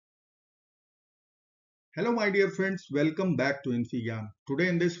Hello my dear friends, welcome back to infyGyan. Today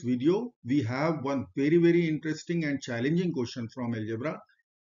in this video, we have one very interesting and challenging question from algebra.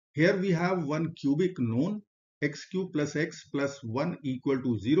 Here we have one cubic known x cube plus x plus 1 equal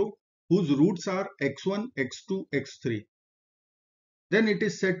to 0 whose roots are x1, x2, x3. Then it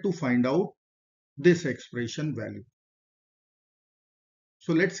is said to find out this expression value.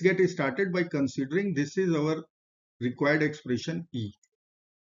 So let's get started by considering this is our required expression E.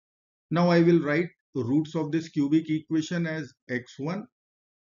 Now I will write the roots of this cubic equation as x1,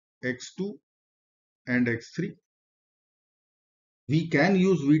 x2 and x3. We can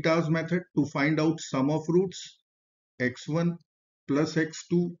use Vita's method to find out sum of roots x1 plus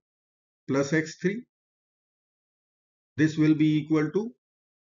x2 plus x3. This will be equal to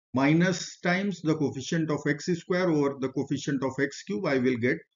minus times the coefficient of x square over the coefficient of x cube. I will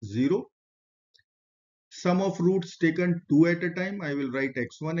get 0. Sum of roots taken 2 at a time. I will write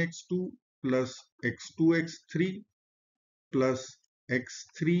x1 x2 plus x2 x3 plus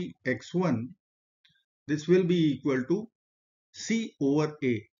x3 x1. This will be equal to c over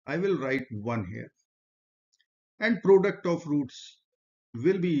a. I will write 1 here. And product of roots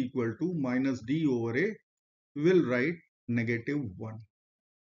will be equal to minus d over a. We will write -1.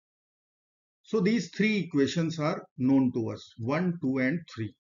 So these three equations are known to us, 1, 2 and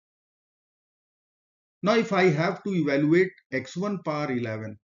 3. Now if I have to evaluate x1 power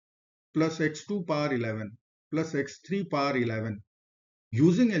 11 plus x2 power 11 plus x3 power 11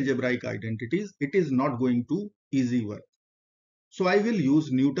 using algebraic identities, it is not going to easy work. So I will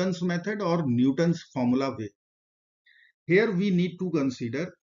use Newton's method or Newton's formula way. Here we need to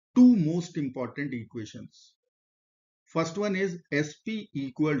consider two most important equations. First one is SP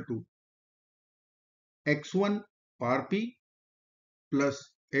equal to x1 power p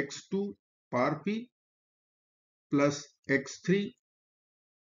plus x2 power p plus x3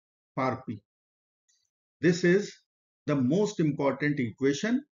 power p. This is the most important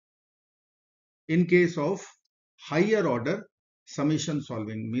equation in case of higher order summation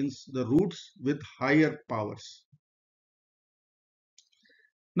solving, means the roots with higher powers.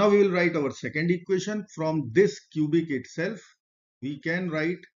 Now we will write our second equation. From this cubic itself, we can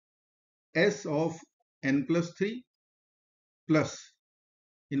write s of n plus 3 plus,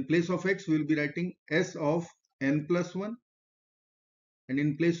 in place of x we will be writing s of n plus 1, and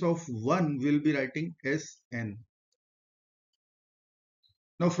in place of 1 we will be writing Sn.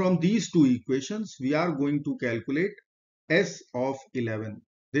 Now from these two equations we are going to calculate S of 11.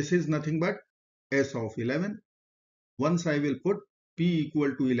 This is nothing but S of 11. Once I will put P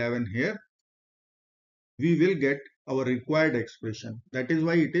equal to 11 here, we will get our required expression. That is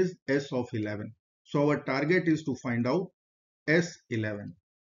why it is S of 11. So our target is to find out S11.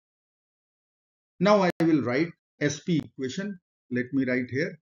 Now I will write SP equation. Let me write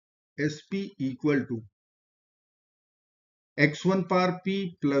here SP equal to x1 power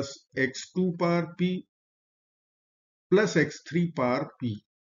p plus x2 power p plus x3 power p.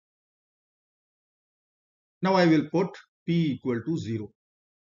 Now I will put p equal to 0.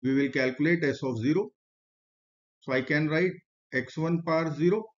 We will calculate S of 0. So I can write x1 power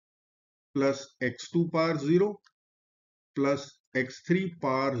 0 plus x2 power 0 plus x3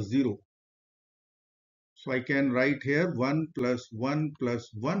 power 0. So I can write here 1 plus 1 plus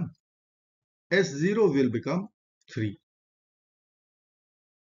 1. S0 will become 3.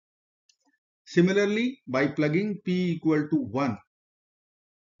 Similarly, by plugging p equal to 1,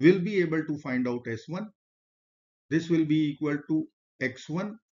 we'll be able to find out S1. This will be equal to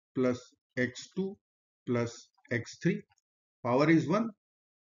x1 plus x2 plus x3. Power is 1.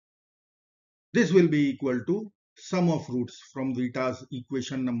 This will be equal to sum of roots from Vita's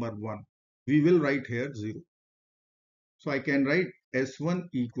equation number 1. We will write here 0. So I can write S1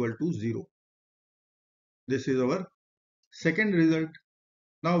 equal to 0. This is our second result.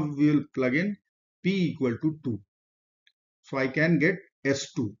 Now we will plug in P equal to 2. So I can get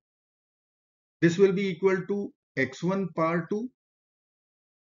S2. This will be equal to x1 power 2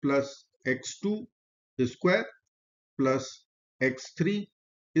 plus x2 square plus x3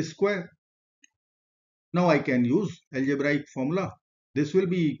 square. Now I can use algebraic formula. This will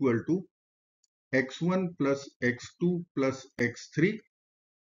be equal to x1 plus x2 plus x3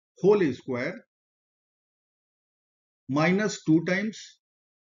 whole square minus 2 times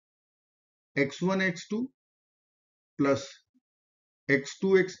x1 x2 plus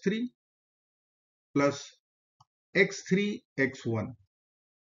x2 x3 plus x3 x1.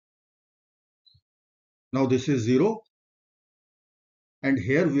 Now this is 0, and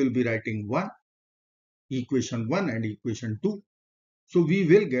here we will be writing 1, equation 1 and equation 2. So we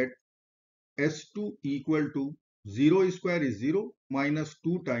will get S2 equal to 0 square is 0 minus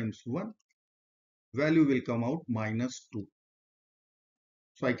 2 times 1 value will come out -2.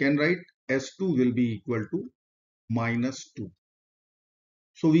 So I can write S2 will be equal to -2.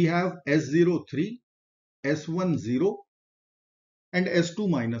 So we have S0 3, S1 0 and S2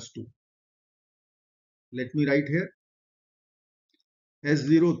 -2. Let me write here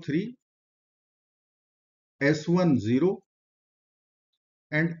S0 3, S1 0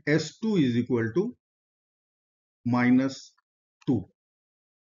 and S2 is equal to -2.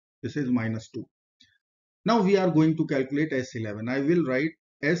 This is -2. Now we are going to calculate S11. I will write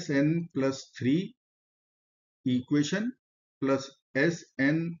Sn plus 3 equation plus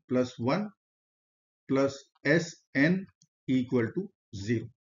Sn plus 1 plus Sn equal to 0.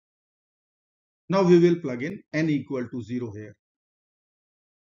 Now we will plug in n equal to 0 here.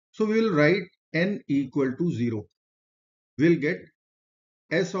 So we will write n equal to 0. We'll get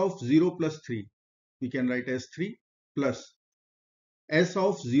S of 0 plus 3. We can write S3 plus S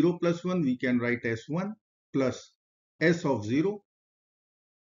of 0 plus 1. We can write S1 plus S of 0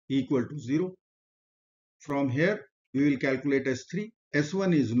 equal to 0. From here we will calculate S3.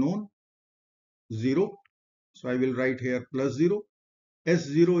 S1 is known 0. So I will write here plus 0.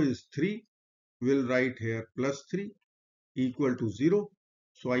 S0 is 3. We'll write here plus 3 equal to 0.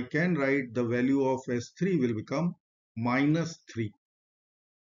 So I can write the value of S3 will become -3.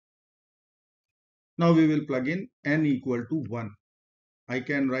 Now we will plug in n equal to 1. I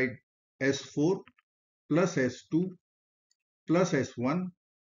can write S4 plus S2 plus S1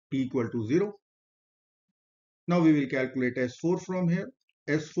 equal to 0. Now we will calculate S4 from here.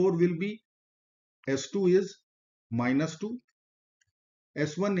 S4 will be S2 is -2.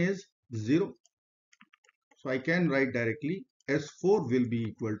 S1 is 0. So I can write directly S4 will be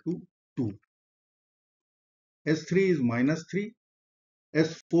equal to 2. S3 is -3.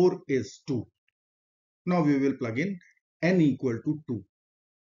 S4 is 2. Now we will plug in n equal to 2.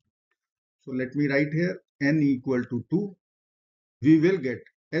 So let me write here n equal to 2. We will get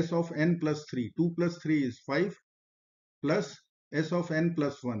S of n plus 3. 2 plus 3 is 5 plus S of n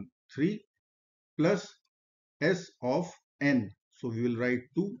plus 1, 3 plus S of n. So we will write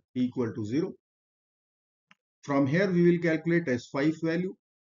 2 equal to 0. From here we will calculate S5 value.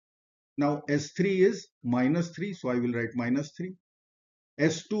 Now S3 is -3. So I will write -3.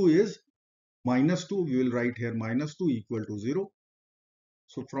 S2 is -2. We will write here -2 equal to 0.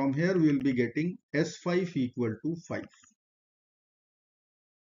 So from here we will be getting S5 equal to 5.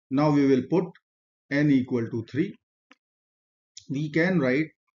 Now we will put n equal to 3. We can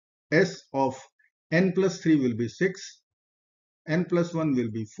write S of n plus 3 will be 6, n plus 1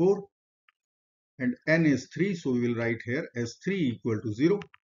 will be 4 and n is 3. So we will write here S3 equal to 0.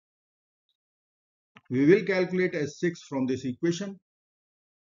 We will calculate S6 from this equation.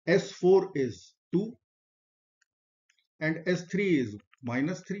 S4 is 2 and S3 is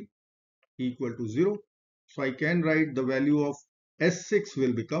 -3 equal to 0. So I can write the value of S6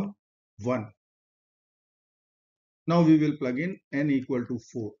 will become 1. Now we will plug in n equal to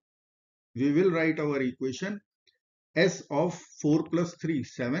 4. We will write our equation S of 4 plus 3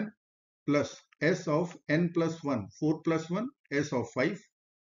 7 plus S of n plus 1 4 plus 1 S of 5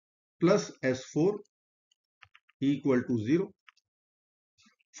 plus S4 equal to 0.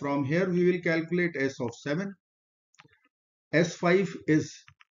 From here we will calculate S of 7. S5 is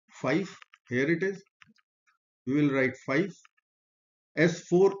 5. Here it is. We will write 5.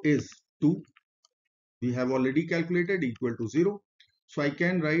 S4 is 2. We have already calculated equal to 0. So I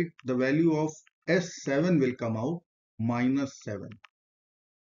can write the value of S7 will come out -7.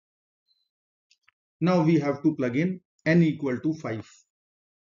 Now we have to plug in n equal to 5.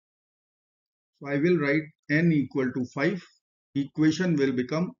 So I will write n equal to 5. Equation will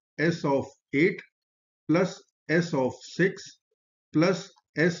become S of 8 plus S of 6 plus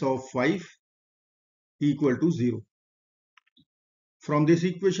S of 5 equal to 0. From this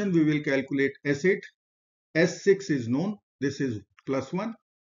equation we will calculate S8. S6 is known. This is +1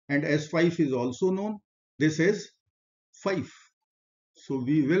 and S5 is also known. This is 5. So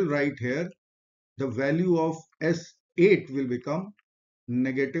we will write here the value of S8 will become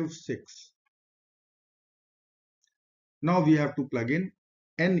 -6. Now we have to plug in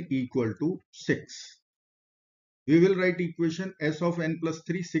n equal to 6. We will write equation S of n plus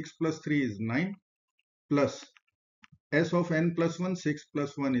 3, 6 plus 3 is 9 plus S of n plus 1, 6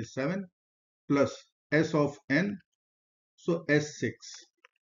 plus 1 is 7 plus S of n. So S6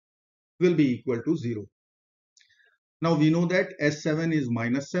 will be equal to 0. Now we know that S7 is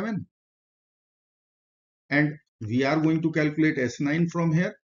 -7 and we are going to calculate S9 from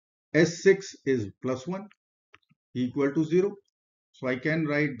here. S6 is +1 equal to 0. So I can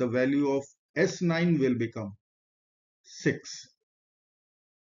write the value of S9 will become 6.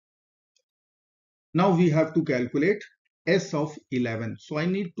 Now we have to calculate S of 11. So I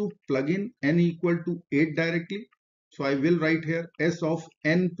need to plug in n equal to 8 directly. So I will write here S of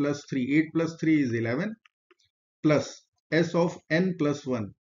n plus 3. 8 plus 3 is 11 plus S of n plus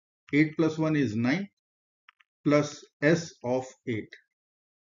 1. 8 plus 1 is 9 plus S of 8.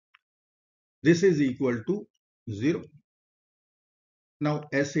 This is equal to 0. Now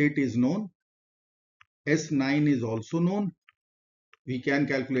S8 is known. S9 is also known. We can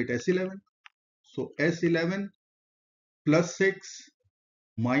calculate S11. So S11 plus 6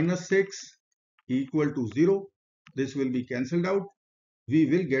 minus 6 equal to 0. This will be cancelled out. We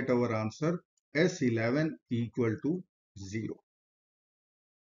will get our answer S11 equal to 0.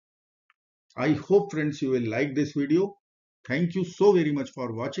 I hope friends you will like this video. Thank you so very much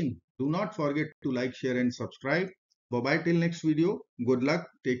for watching. Do not forget to like, share and subscribe. Bye bye till next video. Good luck.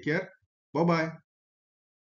 Take care. Bye bye.